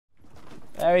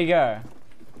There we go.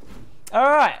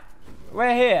 Alright.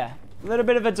 We're here. A little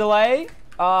bit of a delay.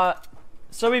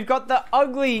 So we've got the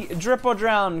ugly drip or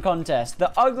drown contest.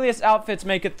 The ugliest outfits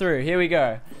make it through. Here we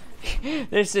go.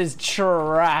 This is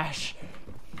trash.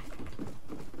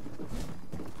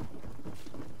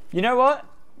 You know what?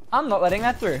 I'm not letting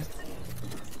that through.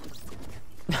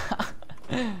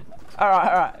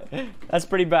 Alright. That's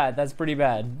pretty bad. That's pretty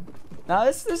bad. Now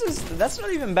that's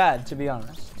not even bad, to be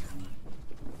honest.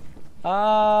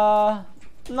 No,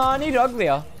 I need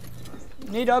uglier.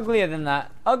 Need uglier than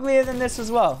that. Uglier than this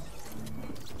as well.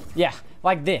 Yeah,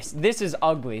 like this. This is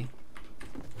ugly.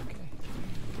 Okay.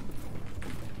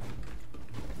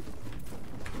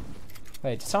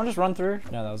 Wait, did someone just run through?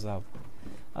 No, that was the help.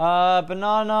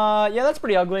 Banana. Yeah, that's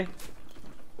pretty ugly.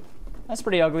 That's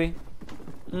pretty ugly.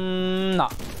 No,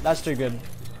 that's too good.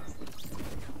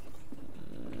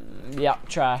 Yeah,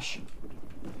 trash.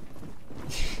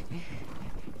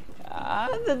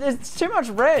 It's too much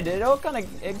red. It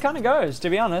kind of goes, to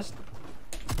be honest.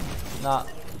 Nah.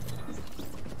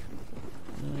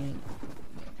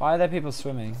 Why are there people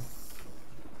swimming?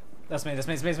 That's me. That's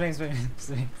me. It's me. It's me. It's me. It's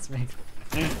me. It's me.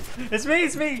 It's me.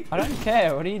 It's me. I don't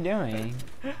care. What are you doing?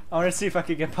 I want to see if I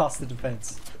can get past the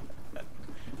defense.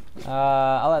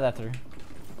 I'll let that through.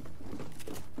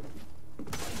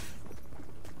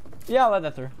 Yeah, I'll let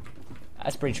that through.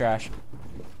 That's pretty trash.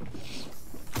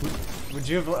 Would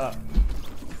you have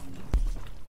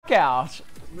Fuck out.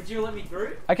 Would you let me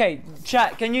through? Okay,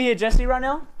 chat, can you hear Jesse right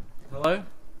now? Hello?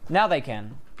 Now they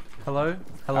can. Hello?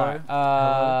 Hello?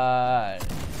 Hello?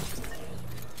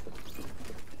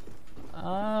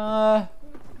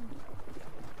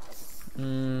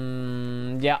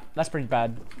 Yeah, that's pretty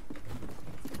bad.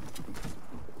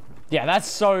 Yeah,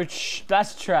 that's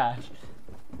that's trash.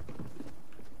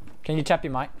 Can you tap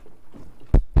your mic?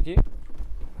 Thank you.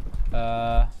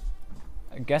 I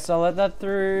guess I'll let that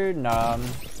through. No.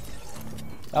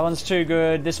 That one's too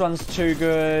good. This one's too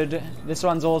good. This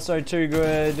one's also too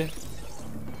good.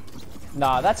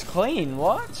 Nah, that's clean.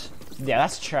 What? Yeah,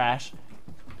 that's trash.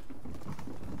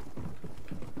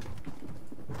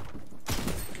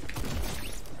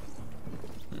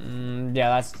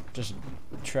 Yeah, that's just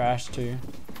trash too.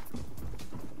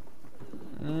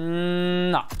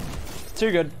 Nah.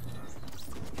 Too good.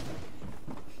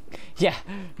 Yeah,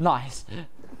 nice.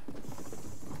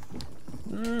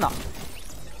 No.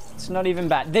 It's not even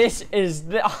bad. This is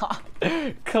the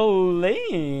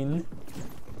clean.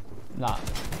 Nah.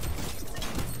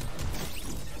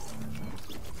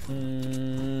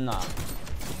 Nah.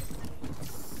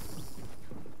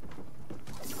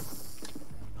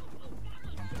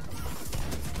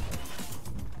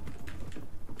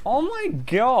 Oh my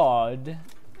god.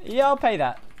 Yeah, I'll pay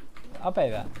that. I'll pay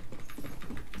that.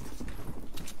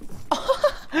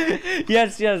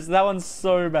 Yes, yes, that one's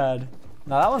so bad.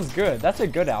 No, that one's good. That's a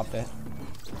good outfit.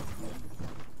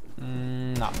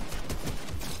 No.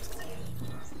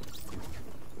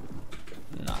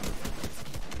 No.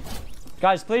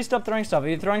 Guys, please stop throwing stuff. If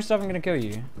you're throwing stuff, I'm gonna kill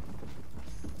you.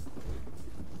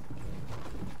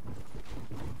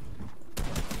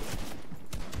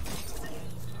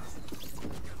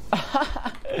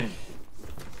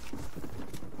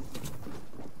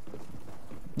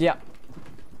 Yeah.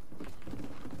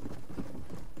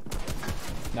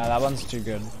 No, that one's too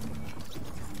good.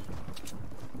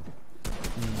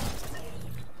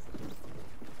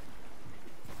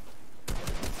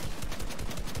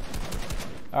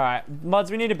 Alright,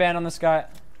 mods, we need a ban on this guy.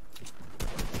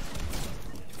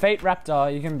 Fate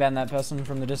Raptor, you can ban that person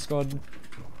from the Discord.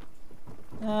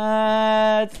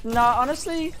 No,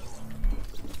 honestly,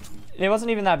 it wasn't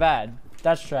even that bad.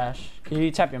 That's trash. Can you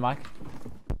tap your mic?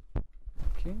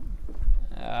 Okay.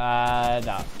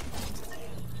 No.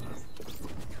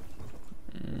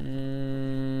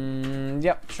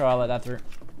 Yep, sure, I'll let that through.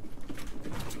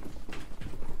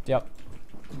 Yep.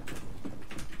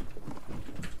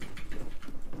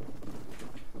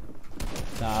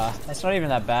 Nah, that's not even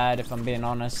that bad if I'm being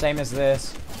honest. Same as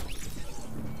this.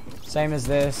 Same as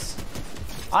this.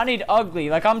 I need ugly,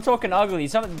 like I'm talking ugly.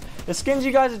 The skins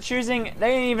you guys are choosing,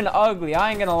 they ain't even ugly, I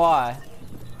ain't gonna lie.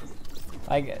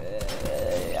 Like,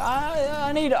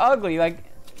 I need ugly, like,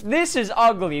 this is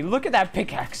ugly. Look at that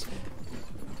pickaxe.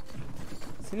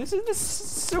 See, this is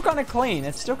still kind of clean.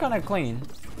 It's still kind of clean.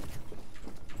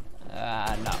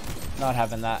 No. Not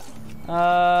having that.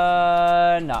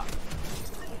 No.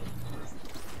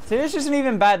 See, this isn't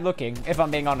even bad looking, if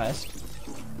I'm being honest.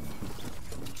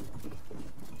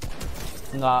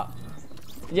 Nah.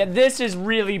 Yeah, this is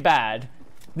really bad.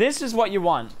 This is what you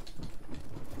want.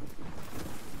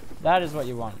 That is what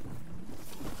you want.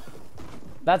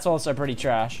 That's also pretty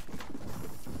trash.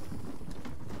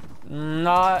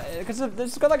 Nah, because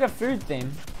it's got like a food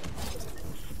theme.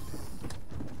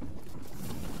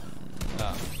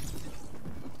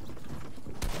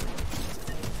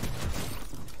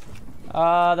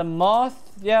 The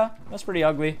moth, yeah, that's pretty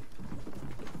ugly.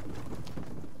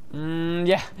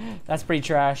 Yeah, that's pretty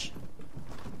trash.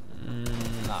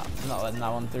 Nah, not letting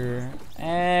that one through.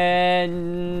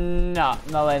 And nah,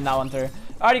 not letting that one through.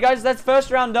 Alrighty guys, that's first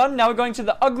round done. Now we're going to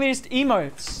the ugliest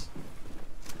emotes.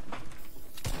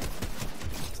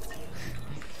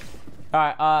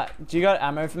 Alright, do you got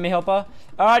ammo for me, helper?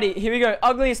 Alrighty, here we go.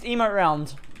 Ugliest emote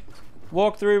round.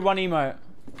 Walk through one emote.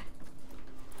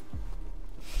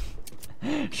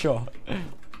 Sure.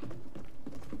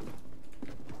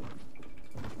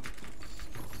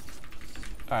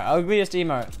 Alright, ugliest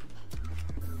emote.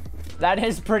 That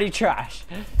is pretty trash.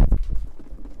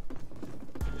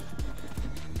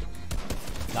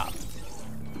 Nah.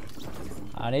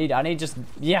 I need just,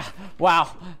 yeah.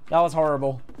 Wow, that was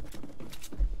horrible.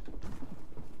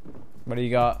 What do you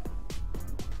got?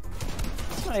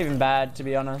 It's not even bad, to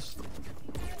be honest.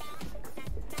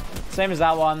 Same as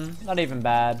that one, not even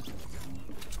bad.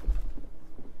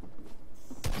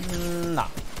 Nah.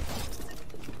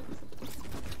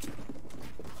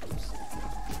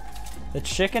 The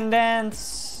chicken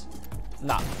dance?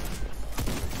 Nah.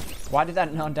 Why did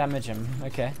that not damage him?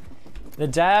 Okay. The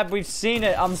dab, we've seen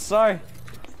it. I'm sorry.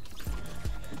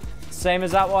 Same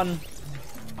as that one.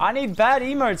 I need bad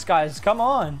emotes, guys. Come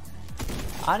on.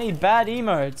 I need bad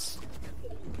emotes.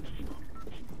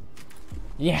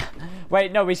 Yeah.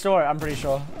 Wait, no, we saw it. I'm pretty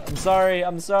sure. I'm sorry.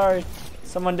 I'm sorry.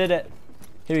 Someone did it.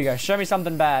 Here we go. Show me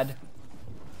something bad.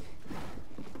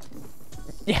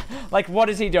 Yeah, like what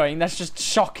is he doing? That's just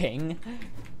shocking.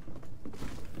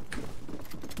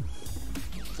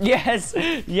 Yes,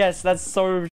 yes, that's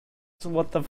so.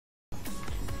 What the?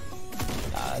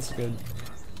 That's good.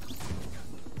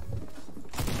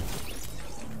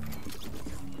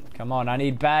 Come on, I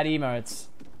need bad emotes.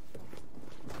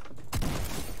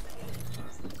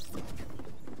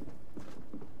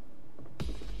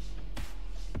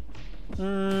 No.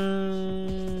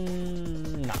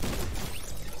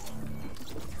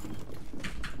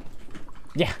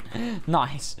 Yeah,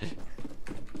 nice.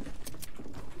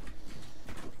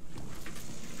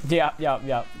 Yep.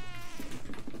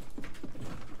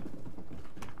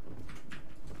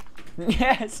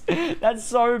 Yes, that's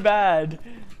so bad.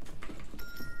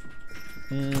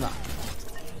 No.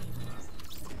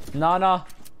 No.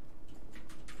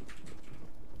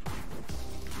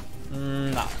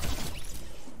 No.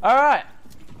 Alright.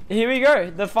 Here we go.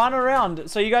 The final round.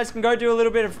 So you guys can go do a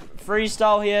little bit of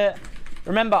freestyle here.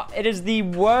 Remember, it is the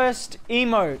worst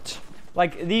emote.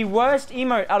 Like, the worst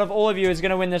emote out of all of you is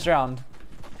going to win this round.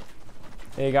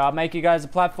 There you go. I'll make you guys a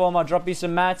platform. I'll drop you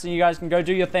some mats and you guys can go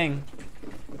do your thing.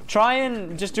 Try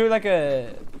and just do like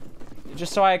a...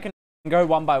 Just so I can go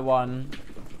one by one.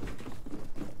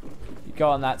 You go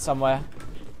on that somewhere.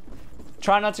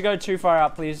 Try not to go too far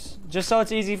out, please. Just so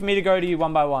it's easy for me to go to you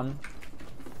one by one.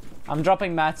 I'm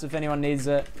dropping mats if anyone needs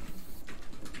it.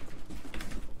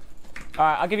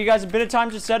 Alright, I'll give you guys a bit of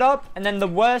time to set up, and then the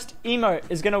worst emote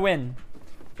is gonna win.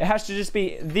 It has to just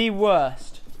be the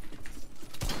worst.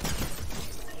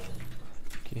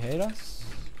 Can you hate us?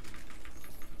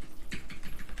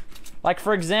 Like,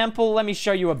 for example, let me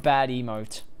show you a bad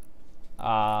emote.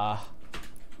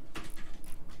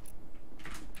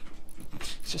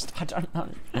 Just, I don't know.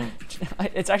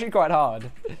 It's actually quite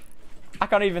hard. I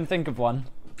can't even think of one.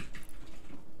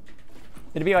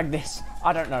 It'd be like this.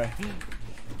 I don't know.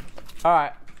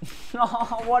 Alright.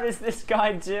 Oh, what is this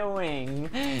guy doing?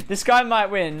 This guy might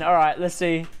win. Alright, let's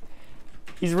see.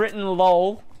 He's written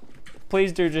LOL.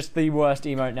 Please do just the worst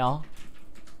emote now.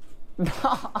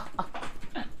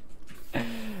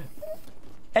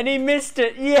 And he missed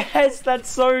it. Yes, that's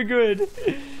so good.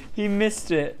 He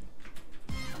missed it.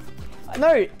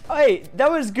 No, wait,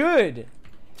 that was good.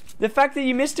 The fact that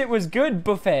you missed it was good,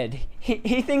 Buffhead.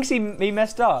 He thinks he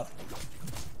messed up.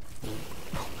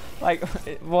 Like,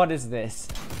 what is this?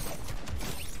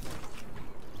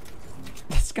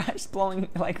 This guy's blowing,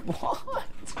 like, what?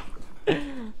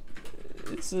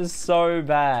 This is so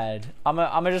bad. I'm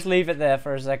gonna just leave it there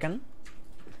for a second.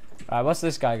 Alright, what's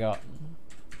this guy got?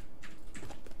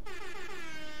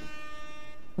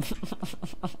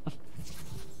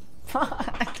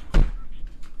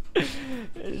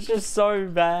 It's just so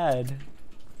bad.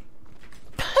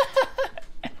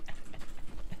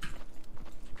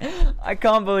 I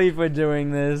can't believe we're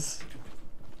doing this.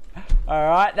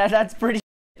 Alright, that's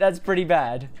pretty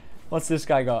bad. What's this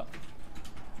guy got?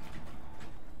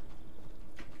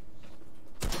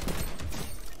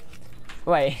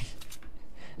 Wait.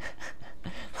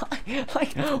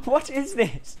 Like, what is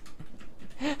this?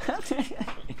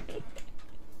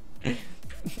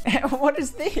 What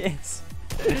is this?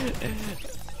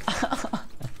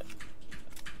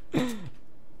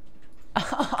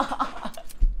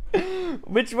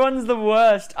 Which one's the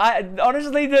worst?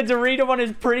 Honestly, the Dorito one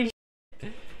is pretty.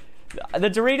 The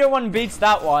Dorito one beats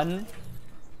that one.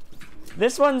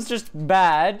 This one's just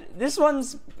bad. This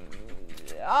one's.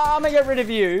 I'm gonna get rid of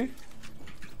you.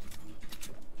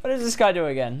 What does this guy do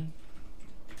again?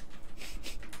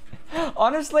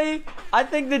 Honestly, I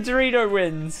think the Dorito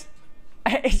wins.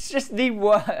 It's just the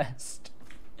worst.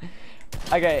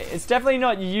 Okay, it's definitely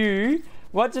not you.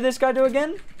 What did this guy do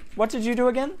again? What did you do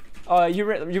again? Oh, you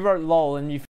wrote lol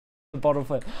and you the bottle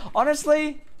flip.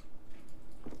 Honestly,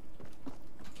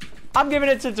 I'm giving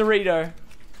it to Dorito.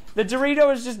 The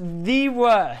Dorito is just the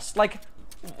worst. Like,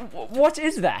 what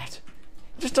is that?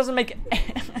 It just doesn't make it.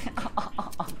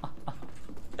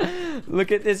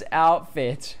 Look at this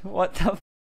outfit. What the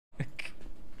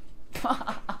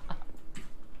fuck?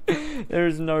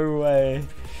 There's no way.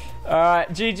 Alright,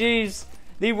 GG's.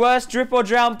 The worst drip or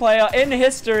drown player in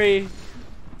history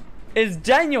is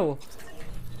Daniel.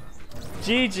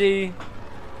 GG.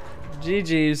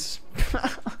 GG's.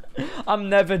 I'm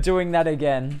never doing that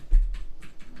again.